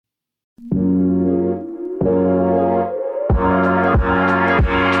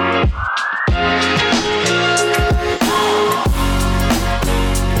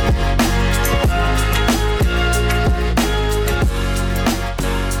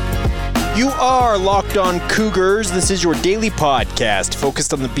You are Locked On Cougars. This is your daily podcast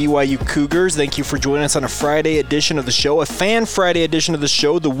focused on the BYU Cougars. Thank you for joining us on a Friday edition of the show, a Fan Friday edition of the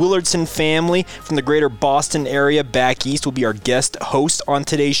show. The Willardson family from the greater Boston area back east will be our guest host on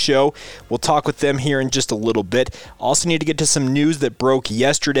today's show. We'll talk with them here in just a little bit. Also need to get to some news that broke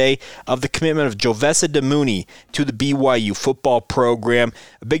yesterday of the commitment of Jovessa Damuni to the BYU football program.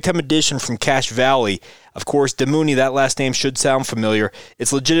 A big-time addition from Cache Valley. Of course, Damuni, that last name should sound familiar.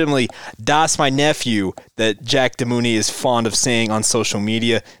 It's legitimately Das my nephew that Jack Damuni is fond of saying on social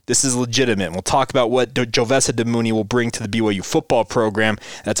media. This is legitimate. We'll talk about what Jovessa Damuni will bring to the BYU football program.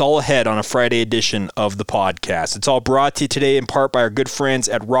 That's all ahead on a Friday edition of the podcast. It's all brought to you today in part by our good friends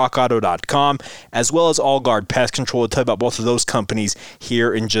at rockauto.com, as well as Allguard Pest Control. We'll tell you about both of those companies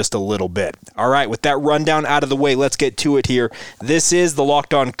here in just a little bit. All right, with that rundown out of the way, let's get to it here. This is the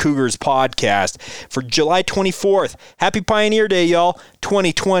Locked On Cougars podcast for July 24th. Happy Pioneer Day, y'all.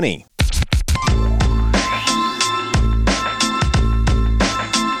 2020.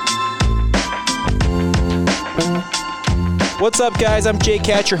 What's up, guys? I'm Jay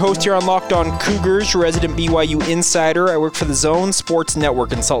Katz, your host here on Locked On Cougars, your resident BYU insider. I work for the Zone Sports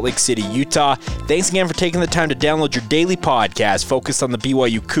Network in Salt Lake City, Utah. Thanks again for taking the time to download your daily podcast focused on the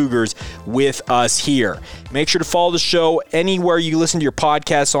BYU Cougars with us here. Make sure to follow the show anywhere you listen to your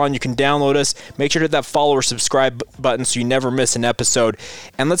podcasts on. You can download us. Make sure to hit that follow or subscribe button so you never miss an episode.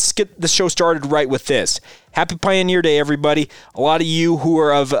 And let's get the show started right with this. Happy Pioneer Day, everybody. A lot of you who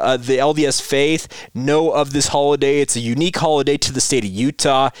are of the LDS faith know of this holiday. It's a unique holiday to the state of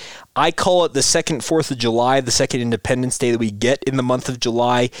Utah. I call it the second 4th of July, the second Independence Day that we get in the month of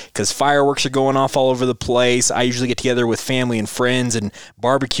July, because fireworks are going off all over the place. I usually get together with family and friends and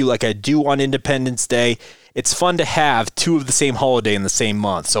barbecue like I do on Independence Day. It's fun to have two of the same holiday in the same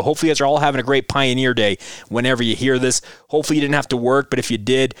month. So hopefully you guys are all having a great Pioneer Day whenever you hear this. Hopefully you didn't have to work, but if you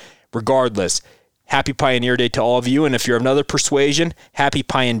did, regardless, happy Pioneer Day to all of you, and if you're of another persuasion, happy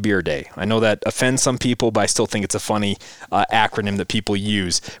Pioneer Day. I know that offends some people, but I still think it's a funny acronym that people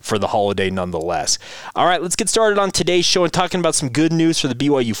use for the holiday nonetheless. All right, let's get started on today's show and talking about some good news for the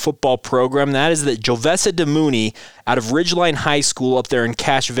BYU football program. That is that Jovessa Damuni out of Ridgeline High School up there in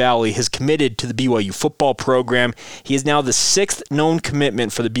Cache Valley has committed to the BYU football program. He is now the 6th known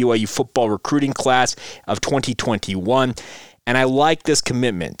commitment for the BYU football recruiting class of 2021, and I like this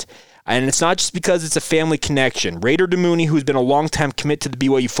commitment. And it's not just because it's a family connection. Raider Damuni, who's been a long-time commit to the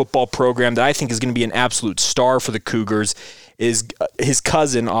BYU football program that I think is going to be an absolute star for the Cougars, is his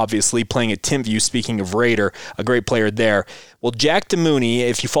cousin, obviously, playing at Timpview, speaking of Raider, a great player there. Well, Jack Damuni,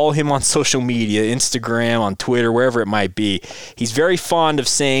 if you follow him on social media, Instagram, on Twitter, wherever it might be, he's very fond of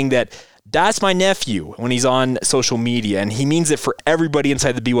saying that that's my nephew when he's on social media, and he means it for everybody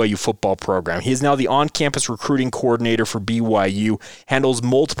inside the BYU football program. He is now the on-campus recruiting coordinator for BYU, handles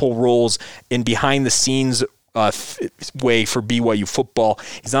multiple roles in behind-the-scenes way for BYU football.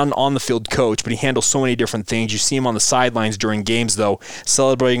 He's not an on-the-field coach, but he handles so many different things. You see him on the sidelines during games, though,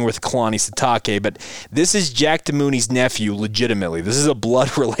 celebrating with Kalani Sitake. But this is Jack Damuni's nephew, legitimately. This is a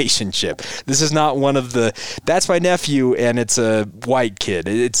blood relationship. This is not one of the, that's my nephew, and it's a white kid.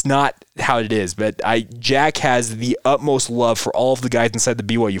 It's not how it is, but Jack has the utmost love for all of the guys inside the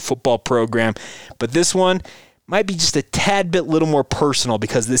BYU football program. But this one might be just a tad bit little more personal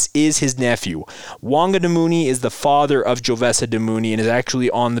because this is his nephew. Wanga Damuni is the father of Jovessa Damuni and is actually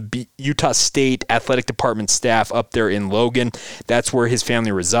on the Utah State Athletic Department staff up there in Logan. That's where his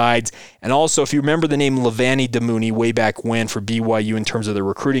family resides. And also, if you remember the name Levani Damuni way back when for BYU in terms of the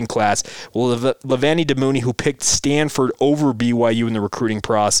recruiting class, well, Levani Damuni, who picked Stanford over BYU in the recruiting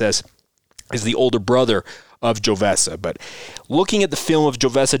process, is the older brother of Jovessa. But looking at the film of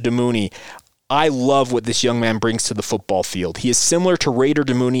Jovessa Damuni, I love what this young man brings to the football field. He is similar to Raider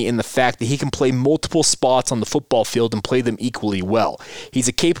Damuni in the fact that he can play multiple spots on the football field and play them equally well. He's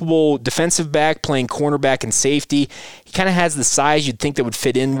a capable defensive back playing cornerback and safety. He kind of has the size you'd think that would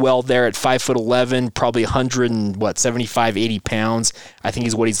fit in well there at 5'11", probably 75, 80 pounds, I think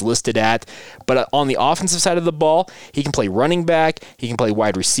is what he's listed at. But on the offensive side of the ball, he can play running back, he can play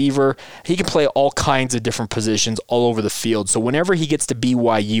wide receiver, he can play all kinds of different positions all over the field. So whenever he gets to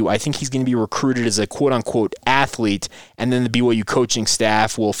BYU, I think he's going to be recruited as a quote-unquote athlete, and then the BYU coaching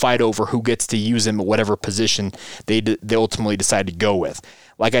staff will fight over who gets to use him at whatever position they ultimately decide to go with.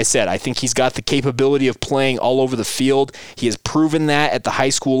 Like I said, I think he's got the capability of playing all over the field. He has proven that at the high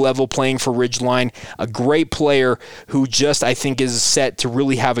school level playing for Ridgeline. A great player who just, I think, is set to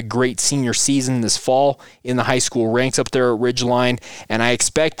really have a great senior season this fall in the high school ranks up there at Ridgeline. And I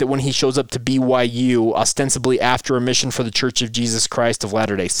expect that when he shows up to BYU, ostensibly after a mission for the Church of Jesus Christ of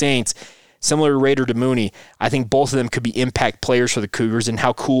Latter-day Saints, similar to Raider Damouni, I think both of them could be impact players for the Cougars, and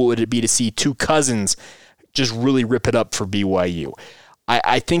how cool would it be to see two cousins just really rip it up for BYU.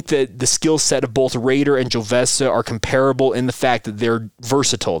 I think that the skill set of both Raider and Jovesa are comparable in the fact that they're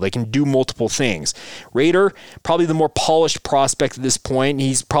versatile. They can do multiple things. Raider, probably the more polished prospect at this point.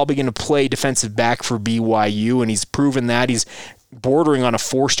 He's probably going to play defensive back for BYU, and he's proven that. He's bordering on a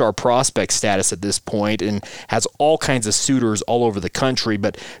 4-star prospect status at this point and has all kinds of suitors all over the country.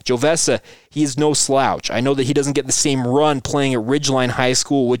 But Jovesa, he is no slouch. I know that he doesn't get the same run playing at Ridgeline High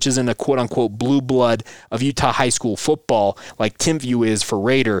School, which isn't a quote-unquote blue blood of Utah high school football like Timpview is for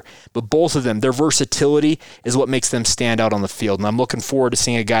Raider, but both of them, their versatility is what makes them stand out on the field. And I'm looking forward to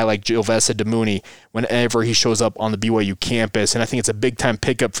seeing a guy like Jovesa Damouni whenever he shows up on the BYU campus, and I think it's a big-time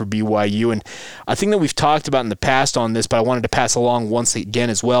pickup for BYU. And I think that we've talked about in the past on this, but I wanted to pass along once again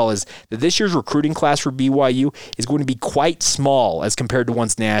as well, is that this year's recruiting class for BYU is going to be quite small as compared to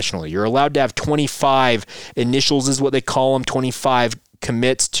ones nationally. You're allowed to have 25 initials is what they call them, 25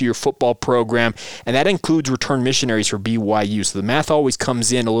 commits to your football program, and that includes return missionaries for BYU. So the math always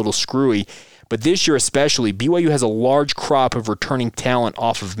comes in a little screwy. But this year especially, BYU has a large crop of returning talent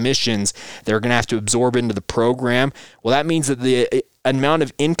off of missions they're going to have to absorb into the program. Well, that means that the amount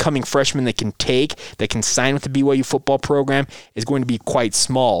of incoming freshmen they can take, that can sign with the BYU football program, is going to be quite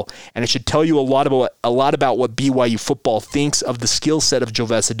small. And it should tell you a lot about what BYU football thinks of the skill set of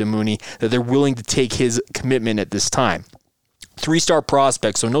Jovesa Damouni, that they're willing to take his commitment at this time. 3-star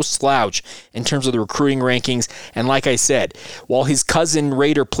prospect, so no slouch in terms of the recruiting rankings. And like I said, while his cousin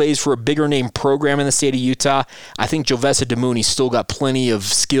Raider plays for a bigger name program in the state of Utah, I think Jovesa Damouni still got plenty of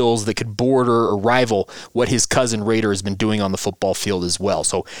skills that could border or rival what his cousin Raider has been doing on the football field as well.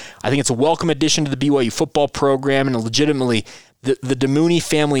 So I think it's a welcome addition to the BYU football program, and legitimately the Damouni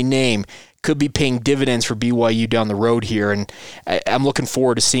family name could be paying dividends for BYU down the road here, and I'm looking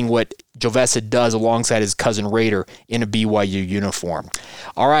forward to seeing what Jovesa does alongside his cousin Raider in a BYU uniform.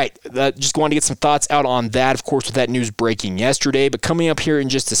 All right, just wanted to get some thoughts out on that, of course, with that news breaking yesterday. But coming up here in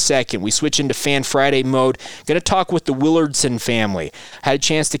just a second, we switch into Fan Friday mode. Going to talk with the Willardson family. Had a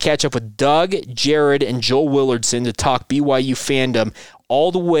chance to catch up with Doug, Jared, and Joel Willardson to talk BYU fandom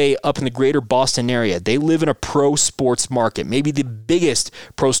all the way up in the greater Boston area. They live in a pro sports market, maybe the biggest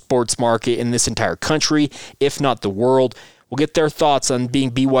pro sports market in this entire country, if not the world. We'll get their thoughts on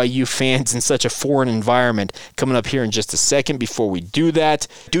being BYU fans in such a foreign environment coming up here in just a second. Before we do that,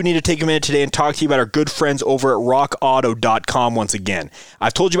 I do need to take a minute today and talk to you about our good friends over at rockauto.com once again.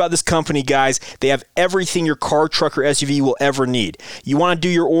 I've told you about this company, guys. They have everything your car, truck, or SUV will ever need. You want to do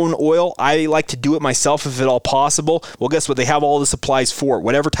your own oil? I like to do it myself if at all possible. Well, guess what? They have all the supplies for it.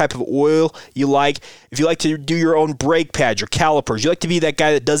 Whatever type of oil you like. If you like to do your own brake pads, your calipers, you like to be that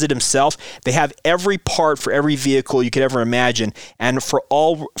guy that does it himself, they have every part for every vehicle you could ever imagine, and for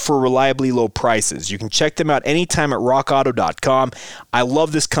reliably low prices. You can check them out anytime at rockauto.com. I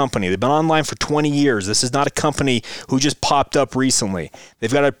love this company. They've been online for 20 years. This is not a company who just popped up recently.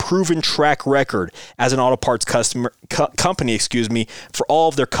 They've got a proven track record as an auto parts company for all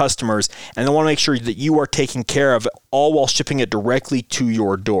of their customers, and they want to make sure that you are taken care of, all while shipping it directly to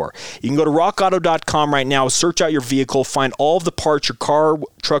your door. You can go to rockauto.com right now, search out your vehicle, find all of the parts your car,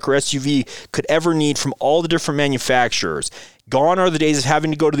 truck, or SUV could ever need from all the different manufacturers. Gone are the days of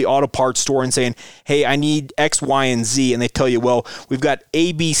having to go to the auto parts store and saying, hey, I need X, Y, and Z, and they tell you, well, we've got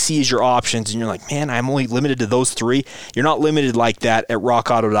A, B, C as your options, and you're like, man, I'm only limited to those 3. You're not limited like that at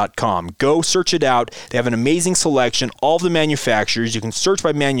rockauto.com. Go search it out. They have an amazing selection, all of the manufacturers. You can search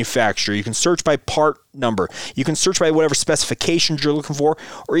by manufacturer. You can search by part number. You can search by whatever specifications you're looking for,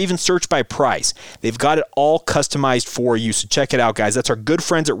 or even search by price. They've got it all customized for you, so check it out, guys. That's our good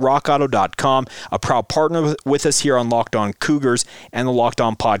friends at rockauto.com, a proud partner with us here on Locked On Cougars and the Locked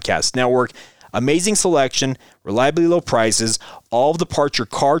On Podcast Network. Amazing selection, reliably low prices, all of the parts your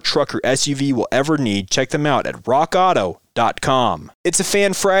car, truck, or SUV will ever need. Check them out at rockauto.com. It's a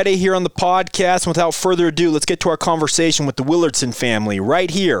Fan Friday here on the podcast. And without further ado, let's get to our conversation with the Willardson family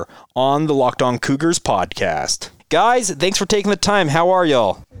right here on the Locked On Cougars podcast. Guys, thanks for taking the time. How are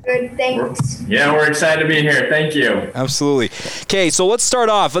y'all? Good, thanks. Yeah, we're excited to be here. Thank you. Absolutely. Okay, so let's start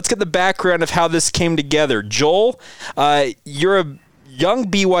off. Let's get the background of how this came together. Joel, you're a young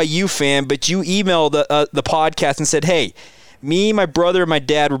BYU fan, but you emailed the podcast and said, hey, me, my brother, and my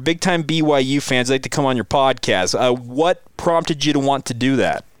dad were big-time BYU fans. I'd like to come on your podcast. What prompted you to want to do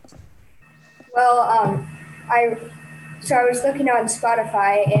that? Well, I was looking on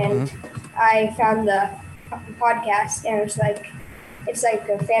Spotify, and I found the podcast, and it's like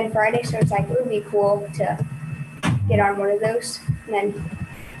a Fan Friday, so it's like it would be cool to get on one of those. And then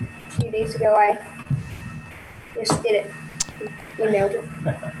a few days ago, I just did it. we nailed it.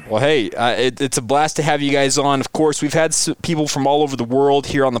 Well, hey, it's a blast to have you guys on. Of course, we've had people from all over the world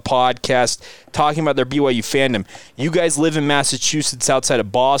here on the podcast talking about their BYU fandom. You guys live in Massachusetts outside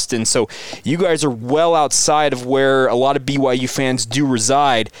of Boston, so you guys are well outside of where a lot of BYU fans do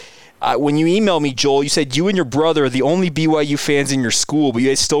reside. When you emailed me, Joel, you said you and your brother are the only BYU fans in your school, but you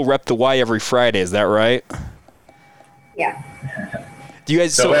guys still rep the Y every Friday. Is that right? Yeah. Do you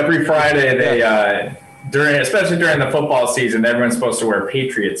guys? So every Friday especially during the football season, everyone's supposed to wear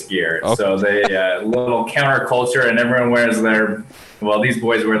Patriots gear. Okay. So they little counterculture, and everyone wears these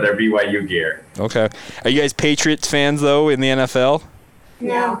boys wear their BYU gear. Okay. Are you guys Patriots fans though in the NFL?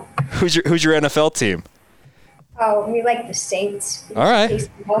 No. Who's your NFL team? Oh, we like the Saints. All right.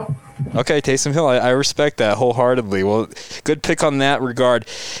 Taysom Hill. Okay, Taysom Hill. I respect that wholeheartedly. Well, good pick on that regard.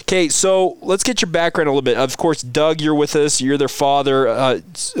 Okay, so let's get your background a little bit. Of course, Doug, you're with us. You're their father.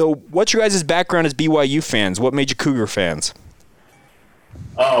 So what's your guys' background as BYU fans? What made you Cougar fans?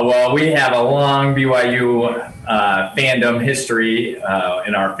 Oh, well, we have a long BYU fandom history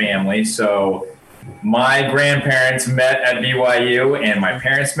in our family. So my grandparents met at BYU, and my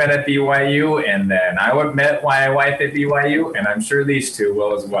parents met at BYU, and then I met my wife at BYU, and I'm sure these two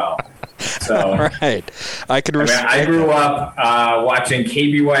will as well. So, All right. I grew up watching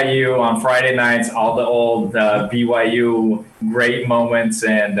KBYU on Friday nights, all the old BYU great moments,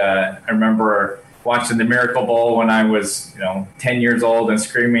 and I remember watching the Miracle Bowl when I was 10 years old and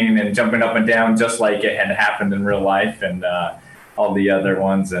screaming and jumping up and down just like it had happened in real life, and all the other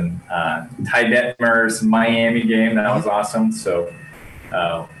ones, and Ty Detmer's Miami game, that was awesome. So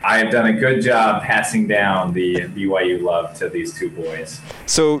I have done a good job passing down the BYU love to these two boys.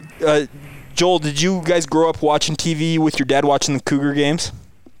 So, Joel, did you guys grow up watching TV with your dad watching the Cougar games?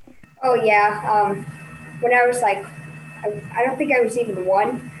 Oh, yeah. When I was I don't think I was even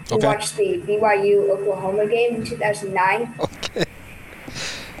one. We Okay. watched the BYU-Oklahoma game in 2009. Okay.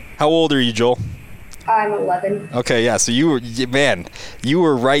 How old are you, Joel? I'm 11. Okay, yeah. So you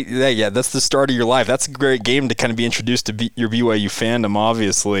were right. Yeah, that's the start of your life. That's a great game to kind of be introduced to your BYU fandom,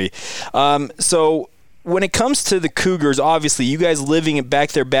 obviously. So when it comes to the Cougars, obviously, you guys living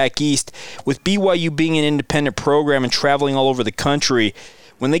back east, with BYU being an independent program and traveling all over the country,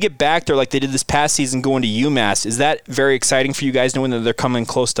 when they get back there like they did this past season going to UMass, is that very exciting for you guys knowing that they're coming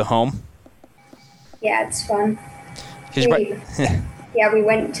close to home? Yeah, it's fun. Yeah. We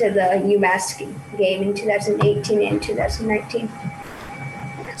went to the UMass game in 2018 and 2019.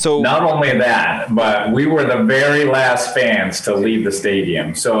 So Not only that, but we were the very last fans to leave the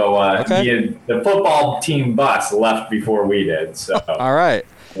stadium. So the football team bus left before we did. So all right.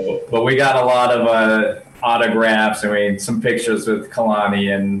 But we got a lot of autographs and some pictures with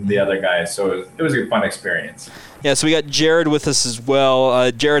Kalani and the other guys. So it was a fun experience. Yeah, so we got Jared with us as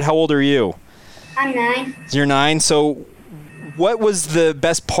well. Jared, how old are you? I'm 9. You're 9. So what was the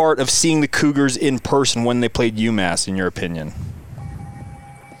best part of seeing the Cougars in person when they played UMass, in your opinion?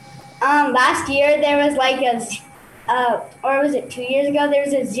 Last year there was or was it 2 years ago? There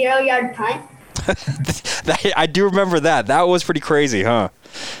was a 0-yard punt. I do remember that. That was pretty crazy, huh?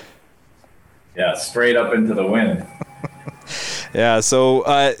 Yeah, straight up into the wind. Yeah, so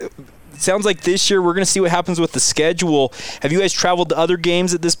sounds like this year we're going to see what happens with the schedule. Have you guys traveled to other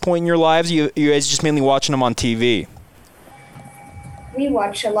games at this point in your lives? You guys just mainly watching them on TV? We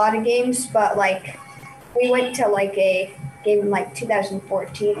watch a lot of games, but we went to a game in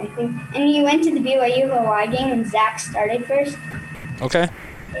 2014, I think. And you went to the BYU Hawaii game when Zach started first. Okay.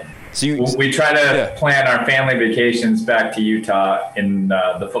 So we try to plan our family vacations back to Utah in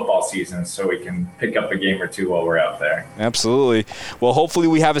the football season so we can pick up a game or two while we're out there. Absolutely. Well, hopefully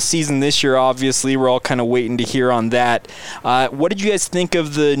we have a season this year, obviously. We're all kind of waiting to hear on that. What did you guys think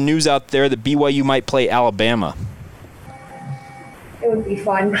of the news out there that BYU might play Alabama? It would be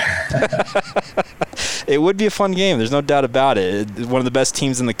fun. It would be a fun game. There's no doubt about it. One of the best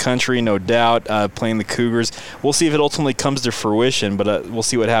teams in the country, no doubt, playing the Cougars. We'll see if it ultimately comes to fruition, but we'll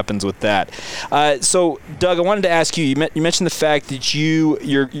see what happens with that. So, Doug, I wanted to ask you, you mentioned the fact that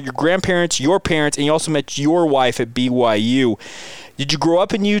your grandparents, your parents, and you also met your wife at BYU. Did you grow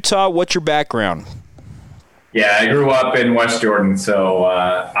up in Utah? What's your background? Yeah, I grew up in West Jordan, so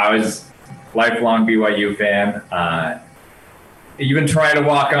I was a lifelong BYU fan. Even trying to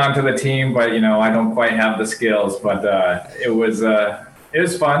walk onto the team, but I don't quite have the skills. But it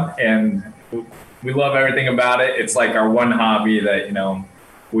was fun, and we love everything about it. It's like our one hobby that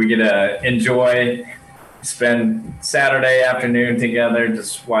we get to enjoy, spend Saturday afternoon together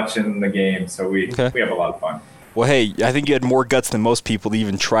just watching the game. So we have a lot of fun. Well, hey, I think you had more guts than most people to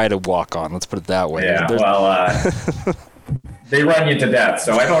even try to walk on. Let's put it that way. Yeah, they run you to death.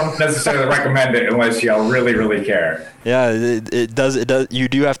 So I don't necessarily recommend it unless you really, really care. Yeah, it does. You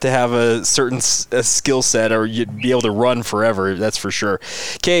do have to have a certain skill set, or you'd be able to run forever. That's for sure.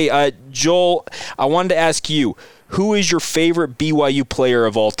 Okay, Joel, I wanted to ask you, who is your favorite BYU player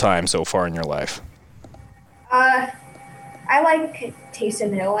of all time so far in your life? I like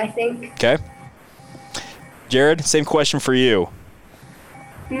Taysom Hill, I think. Okay. Jared, same question for you.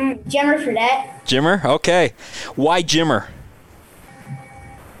 Jimmer Fredette. Jimmer? Okay. Why Jimmer?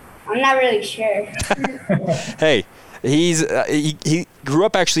 I'm not really sure. Hey, he grew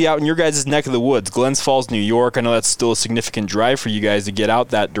up actually out in your guys' neck of the woods, Glens Falls, New York. I know that's still a significant drive for you guys to get out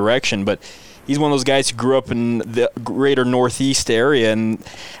that direction, but he's one of those guys who grew up in the greater Northeast area, and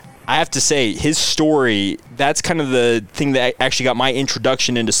I have to say, his story, that's kind of the thing that actually got my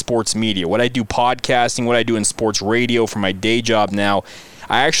introduction into sports media. What I do podcasting, what I do in sports radio for my day job now,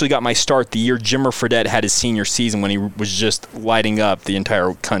 I actually got my start the year Jimmer Fredette had his senior season when he was just lighting up the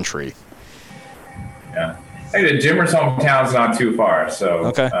entire country. Yeah. Hey, Jimmer's hometown's not too far, so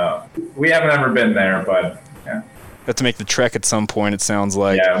okay. We haven't ever been there, but yeah. Have to make the trek at some point, it sounds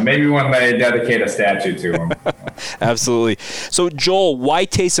like. Yeah, maybe when they dedicate a statue to him. Absolutely. So, Joel, why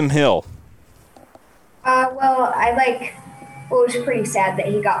Taysom Hill? Well, it was pretty sad that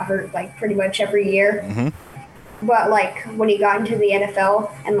he got hurt, pretty much every year. Mm-hmm. But, when he got into the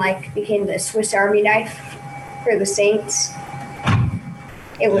NFL and, became the Swiss Army knife for the Saints,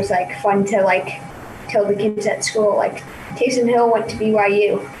 it was, fun to, tell the kids at school, Taysom Hill went to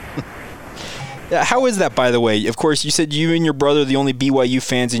BYU. How is that, by the way? Of course, you said you and your brother are the only BYU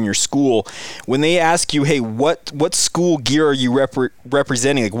fans in your school. When they ask you, hey, what school gear are you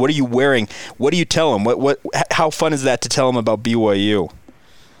representing? What are you wearing? What do you tell them? How fun is that to tell them about BYU?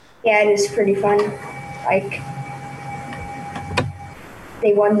 Yeah, it is pretty fun.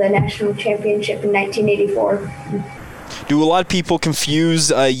 They won the national championship in 1984. Do a lot of people confuse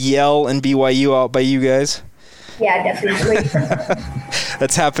Yale and BYU out by you guys? Yeah, definitely.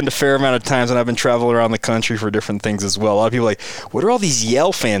 That's happened a fair amount of times when I've been traveling around the country for different things as well. A lot of people are like, what are all these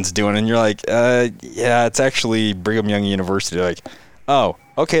Yale fans doing? And you're like, yeah, it's actually Brigham Young University. They're like, oh,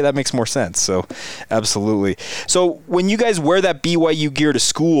 okay, that makes more sense. So, absolutely. So, when you guys wear that BYU gear to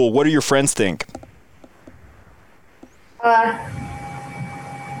school, what do your friends think?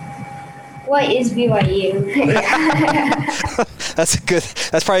 What is BYU?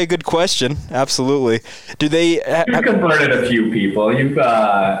 That's probably a good question. Absolutely. Do they? You've converted a few people. You've,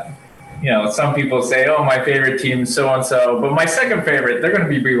 some people say, "Oh, my favorite team is so and so," but my second favorite, they're going to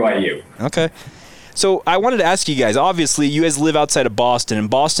be BYU. Okay. So I wanted to ask you guys. Obviously, you guys live outside of Boston, and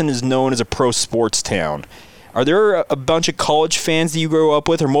Boston is known as a pro sports town. Are there a bunch of college fans that you grow up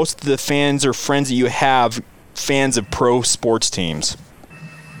with, or most of the fans or friends that you have fans of pro sports teams?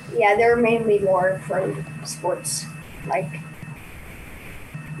 Yeah, they're mainly more from sports. We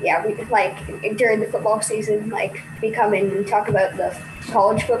during the football season, we come in and talk about the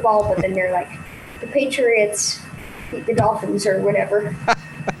college football, but then they're the Patriots beat the Dolphins or whatever.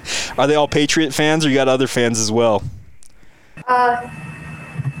 Are they all Patriot fans, or you got other fans as well?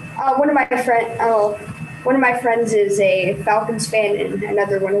 One of my friends is a Falcons fan, and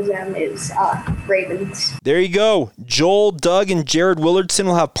another one of them is Ravens. There you go. Joel, Doug, and Jared Willardson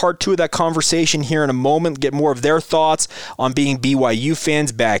will have part 2 of that conversation here in a moment. Get more of their thoughts on being BYU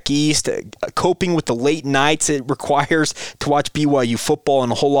fans back east, coping with the late nights it requires to watch BYU football,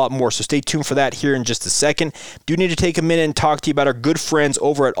 and a whole lot more. So stay tuned for that here in just a second. Do need to take a minute and talk to you about our good friends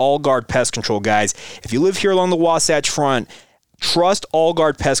over at All Guard Pest Control, guys. If you live here along the Wasatch Front, trust All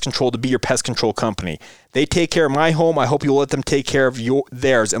Guard Pest Control to be your pest control company. They take care of my home. I hope you'll let them take care of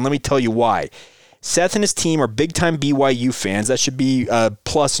theirs. And let me tell you why. Seth and his team are big-time BYU fans. That should be a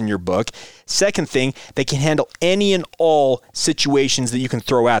plus in your book. Second thing, they can handle any and all situations that you can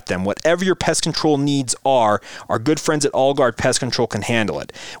throw at them. Whatever your pest control needs are, our good friends at All Guard Pest Control can handle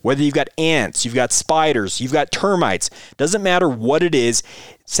it. Whether you've got ants, you've got spiders, you've got termites, doesn't matter what it is,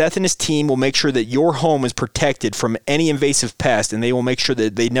 Seth and his team will make sure that your home is protected from any invasive pest, and they will make sure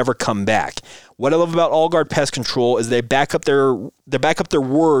that they never come back. What I love about All Guard Pest Control is they back up their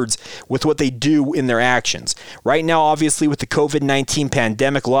words with what they do in their actions. Right now, obviously, with the COVID-19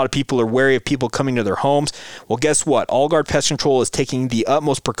 pandemic, a lot of people are wary of people coming to their homes. Well, guess what? All Guard Pest Control is taking the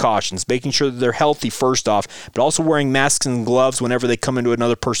utmost precautions, making sure that they're healthy first off, but also wearing masks and gloves whenever they come into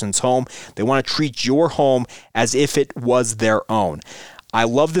another person's home. They want to treat your home as if it was their own. I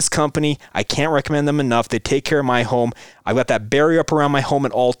love this company. I can't recommend them enough. They take care of my home. I've got that barrier up around my home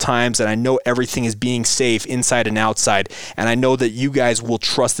at all times, and I know everything is being safe inside and outside. And I know that you guys will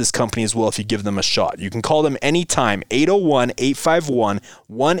trust this company as well if you give them a shot. You can call them anytime,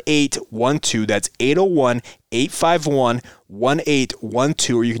 801-851-1812. That's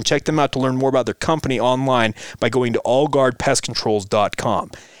 801-851-1812. Or you can check them out to learn more about their company online by going to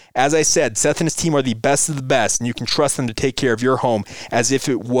allguardpestcontrols.com. As I said, Seth and his team are the best of the best, and you can trust them to take care of your home as if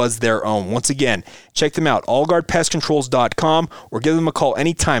it was their own. Once again, check them out, allguardpestcontrols.com, or give them a call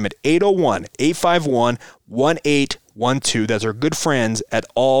anytime at 801-851-1812. That's our good friends at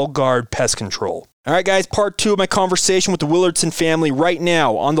All Guard Pest Control. All right, guys, part 2 of my conversation with the Willardson family right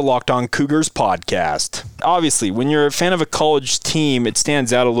now on the Locked On Cougars podcast. Obviously, when you're a fan of a college team, it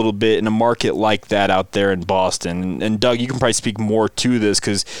stands out a little bit in a market like that out there in Boston. And Doug, you can probably speak more to this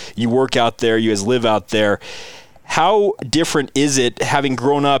because you work out there, you guys live out there. How different is it having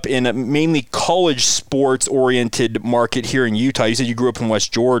grown up in a mainly college sports-oriented market here in Utah? You said you grew up in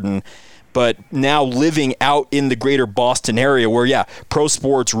West Jordan, but now living out in the greater Boston area where, pro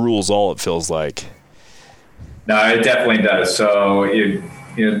sports rules all, it feels like. No, it definitely does. So you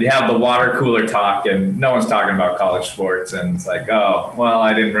have the water cooler talk, and no one's talking about college sports. And it's like, oh, well,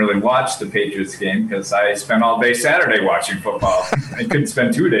 I didn't really watch the Patriots game because I spent all day Saturday watching football. I couldn't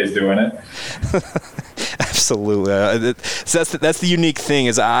spend 2 days doing it. Absolutely. So that's the unique thing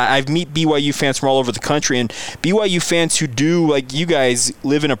is I've met BYU fans from all over the country, and BYU fans who do, like you guys,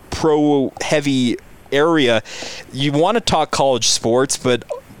 live in a pro-heavy area. You want to talk college sports, but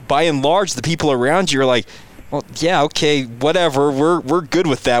by and large, the people around you are like, well, yeah, okay, whatever. We're good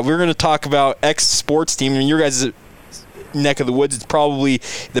with that. We're going to talk about X sports team, and your guys' neck of the woods, it's probably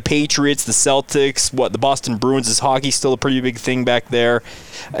the Patriots, the Celtics, the Boston Bruins. Is hockey still a pretty big thing back there?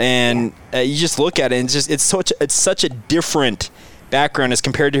 And you just look at it, and it's such a different background as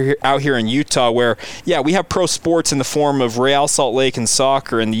compared to out here in Utah, where we have pro sports in the form of Real Salt Lake and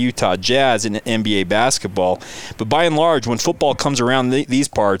soccer and the Utah Jazz and NBA basketball. But by and large, when football comes around these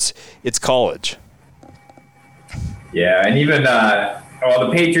parts, it's college. Yeah, and even the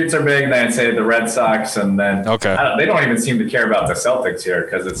Patriots are big. Then I'd say the Red Sox, and then they don't even seem to care about the Celtics here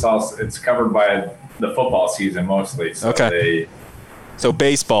because it's covered by the football season mostly. So So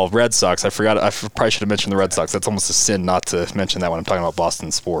baseball, Red Sox. I forgot. I probably should have mentioned the Red Sox. That's almost a sin not to mention that when I'm talking about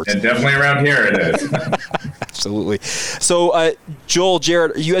Boston sports. And definitely around here it is. Absolutely. So, Joel,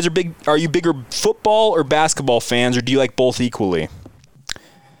 Jared, you guys are you bigger football or basketball fans, or do you like both equally?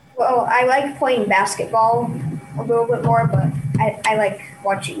 Well, I like playing basketball a little bit more, but I like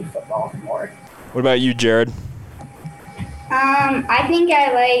watching football more. What about you, Jared? I think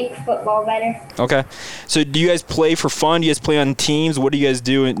I like football better. Okay. So do you guys play for fun? Do you guys play on teams? What do you guys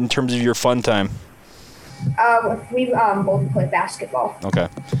do in terms of your fun time? We both play basketball. Okay.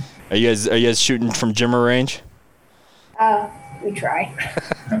 Are you guys shooting from gym or range? We try.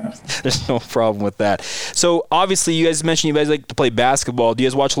 There's no problem with that. So obviously you guys mentioned you guys like to play basketball. Do you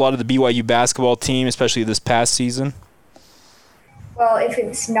guys watch a lot of the BYU basketball team, especially this past season? Well, if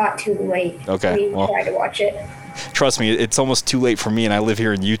it's not too late, we try to watch it. Trust me, it's almost too late for me, and I live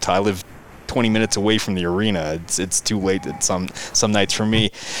here in Utah. I live 20 minutes away from the arena. It's too late at some nights for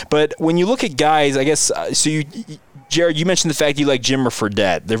me. But when you look at guys, I guess, Jared, you mentioned the fact you like Jimmer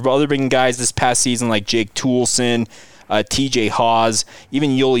Fredette. There have other big guys this past season like Jake Toolson, TJ Haws, even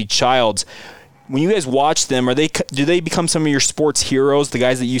Yoli Childs. When you guys watch them, do they become some of your sports heroes, the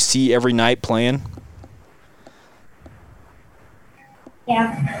guys that you see every night playing?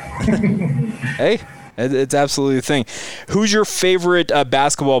 Yeah. Hey, it's absolutely the thing. Who's your favorite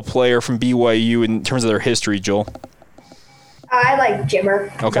basketball player from BYU in terms of their history, Joel? I like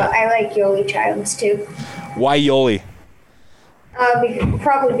Jimmer. Okay. But I like Yoli Childs too. Why Yoli?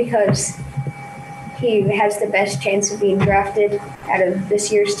 Probably because he has the best chance of being drafted out of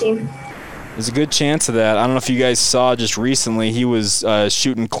this year's team. There's a good chance of that. I don't know if you guys saw just recently, he was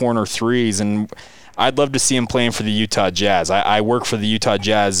shooting corner threes, and I'd love to see him playing for the Utah Jazz. I work for the Utah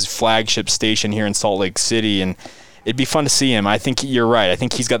Jazz flagship station here in Salt Lake City, and it'd be fun to see him. I think you're right. I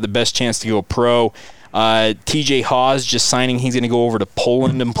think he's got the best chance to go pro. TJ Haws just signing. He's going to go over to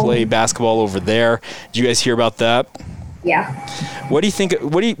Poland and play basketball over there. Did you guys hear about that? Yeah. What do you think?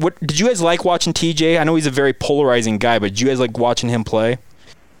 What did you guys like watching TJ? I know he's a very polarizing guy, but did you guys like watching him play?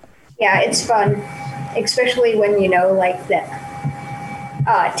 Yeah, it's fun, especially when like that.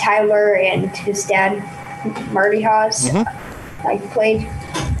 Tyler and his dad, Marty Haws, played,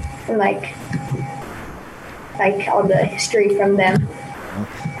 and like all the history from them.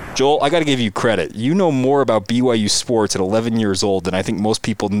 Joel, I got to give you credit. You know more about BYU sports at 11 years old than I think most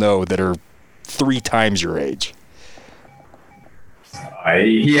people know that are 3 times your age.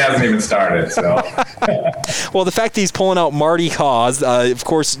 He hasn't even started, so. Well, the fact that he's pulling out Marty Haas, of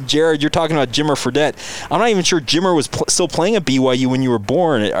course, Jared, you're talking about Jimmer Fredette. I'm not even sure Jimmer was still playing at BYU when you were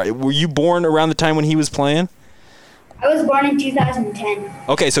born. Were you born around the time when he was playing? I was born in 2010.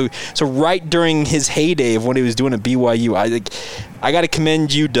 Okay, so right during his heyday of when he was doing at BYU, I got to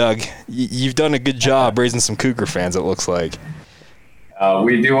commend you, Doug. You've done a good job raising some Cougar fans, it looks like.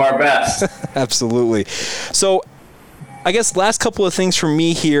 We do our best. Absolutely. So I guess last couple of things from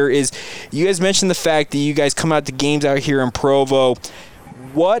me here is you guys mentioned the fact that you guys come out to games out here in Provo.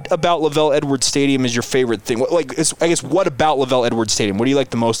 What about LaVell Edwards Stadium is your favorite thing? I guess what about LaVell Edwards Stadium? What do you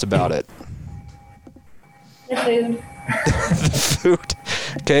like the most about it? The food. The food.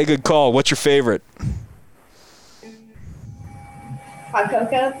 Okay, good call. What's your favorite? Hot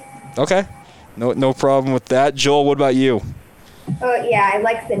cocoa. Okay. No problem with that. Joel, what about you? Oh, yeah, I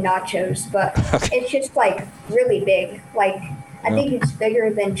like the nachos, but it's just, really big. I think it's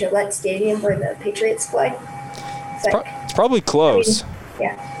bigger than Gillette Stadium where the Patriots play. It's probably close.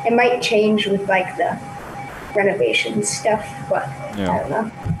 Yeah, it might change with, the renovation stuff, but I don't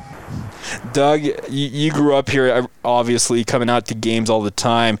know. Doug, you grew up here, obviously, coming out to games all the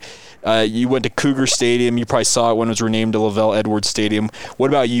time. You went to Cougar Stadium. You probably saw it when it was renamed to LaVell Edwards Stadium. What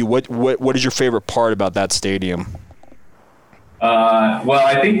about you? What is your favorite part about that stadium? Well,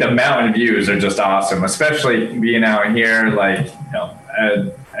 I think the mountain views are just awesome, especially being out here.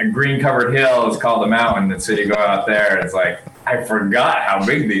 A green-covered hill is called a mountain, and so you go out there, it's I forgot how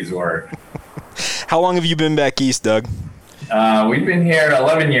big these were. How long have you been back east, Doug? We've been here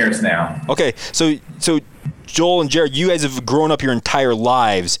 11 years now. Okay, so Joel and Jared, you guys have grown up your entire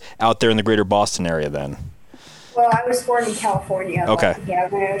lives out there in the greater Boston area then? Well, I was born in California. Okay.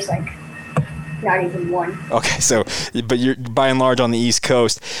 When I was not even one. Okay, but you're by and large on the East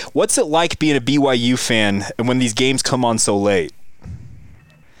Coast. What's it like being a BYU fan and when these games come on so late?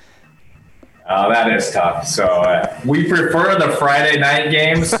 That is tough. So we prefer the Friday night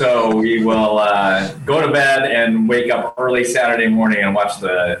games, so we will go to bed and wake up early Saturday morning and watch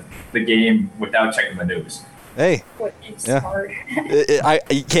the game without checking the news. Hey, it's hard.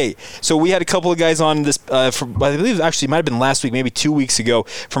 Okay, so we had a couple of guys on this, I believe actually it might have been last week, maybe 2 weeks ago,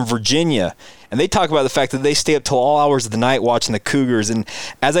 from Virginia, and they talk about the fact that they stay up till all hours of the night watching the Cougars, and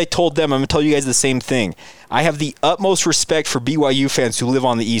as I told them, I'm going to tell you guys the same thing. I have the utmost respect for BYU fans who live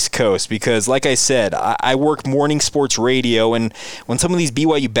on the East Coast because, like I said, I work morning sports radio, and when some of these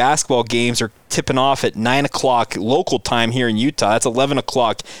BYU basketball games are tipping off at 9 o'clock local time here in Utah, that's 11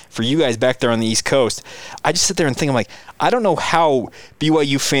 o'clock for you guys back there on the East Coast, I just sit there and think, I don't know how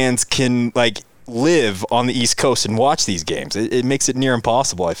BYU fans can, live on the East Coast and watch these games. It makes it near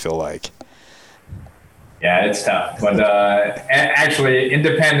impossible, I feel like. Yeah, it's tough. But actually,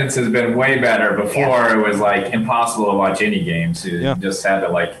 Independence has been way better. Before it was impossible to watch any games. You just had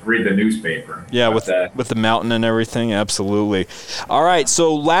to read the newspaper. Yeah, with the mountain and everything, absolutely. All right,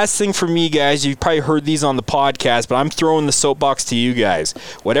 so last thing for me, guys. You've probably heard these on the podcast, but I'm throwing the soapbox to you guys.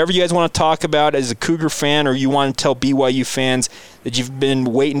 Whatever you guys want to talk about as a Cougar fan, or you want to tell BYU fans that you've been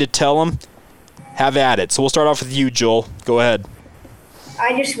waiting to tell them, have at it. So we'll start off with you, Joel. Go ahead.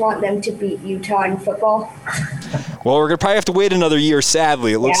 I just want them to beat Utah in football. Well, we're going to probably have to wait another year,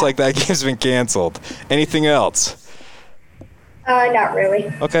 sadly. It looks like that game's been canceled. Anything else? Not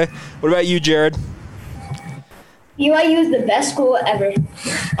really. Okay. What about you, Jared? BYU is the best school ever.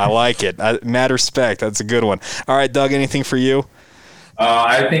 I like it. Mad respect. That's a good one. All right, Doug, anything for you?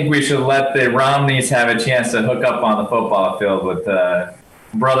 I think we should let the Romneys have a chance to hook up on the football field with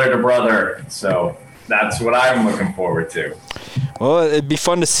brother to brother. So that's what I'm looking forward to. Well, it'd be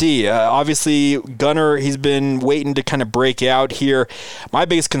fun to see. Obviously, Gunner, he's been waiting to kind of break out here. My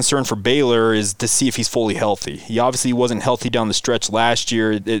biggest concern for Baylor is to see if he's fully healthy. He obviously wasn't healthy down the stretch last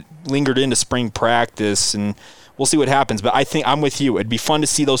year. It lingered into spring practice, and we'll see what happens. But I think I'm with you. It'd be fun to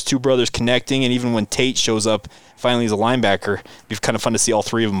see those two brothers connecting, and even when Tate shows up finally as a linebacker, it'd be kind of fun to see all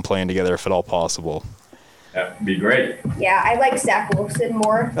three of them playing together if at all possible. That'd be great. Yeah, I like Zach Wilson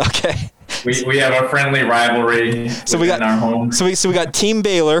more. Okay. We have a friendly rivalry in our home. So we got Team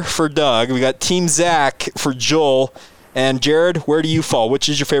Baylor for Doug. We got Team Zach for Joel. And Jared, where do you fall? Which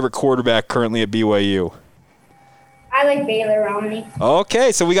is your favorite quarterback currently at BYU? I like Baylor Romney.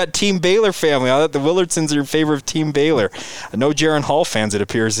 Okay, so we got Team Baylor family. I thought the Willardsons are in favor of Team Baylor. No Jaron Hall fans, it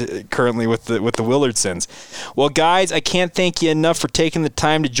appears, currently with the Willardsons. Well, guys, I can't thank you enough for taking the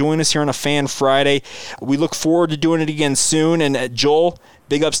time to join us here on a Fan Friday. We look forward to doing it again soon. And Joel,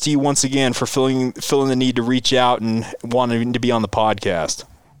 big ups to you once again for feeling the need to reach out and wanting to be on the podcast.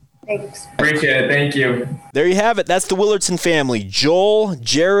 Thanks. Appreciate it. Thank you. There you have it. That's the Willardson family, Joel,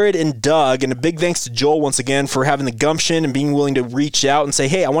 Jared, and Doug. And a big thanks to Joel once again for having the gumption and being willing to reach out and say,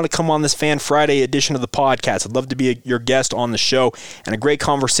 hey, I want to come on this Fan Friday edition of the podcast. I'd love to be your guest on the show. And a great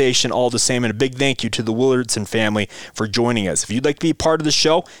conversation all the same. And a big thank you to the Willardson family for joining us. If you'd like to be a part of the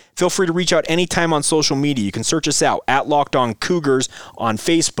show, feel free to reach out anytime on social media. You can search us out at Locked On Cougars on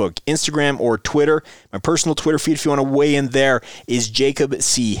Facebook, Instagram, or Twitter. My personal Twitter feed, if you want to weigh in there, is Jacob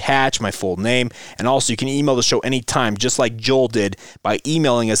C. Hatch, my full name. And also, you can email the show anytime, just like Joel did, by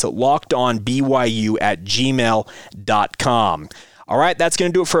emailing us at lockedonbyu@gmail.com. All right, that's going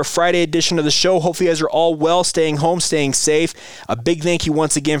to do it for a Friday edition of the show. Hopefully you guys are all well, staying home, staying safe. A big thank you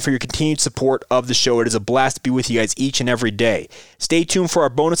once again for your continued support of the show. It is a blast to be with you guys each and every day. Stay tuned for our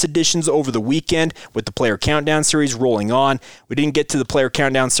bonus editions over the weekend with the Player Countdown Series rolling on. We didn't get to the Player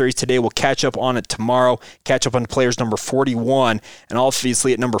Countdown Series today. We'll catch up on it tomorrow, catch up on players number 41. And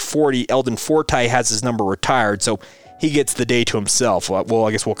obviously at number 40, Eldon Forti has his number retired, so he gets the day to himself. Well,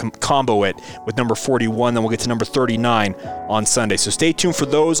 I guess we'll combo it with number 41, then we'll get to number 39 on Sunday. So stay tuned for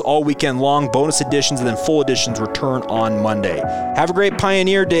those all weekend long. Bonus editions and then full editions return on Monday. Have a great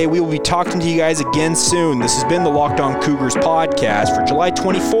Pioneer Day. We will be talking to you guys again soon. This has been the Locked On Cougars podcast for July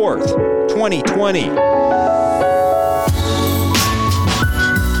 24th, 2020.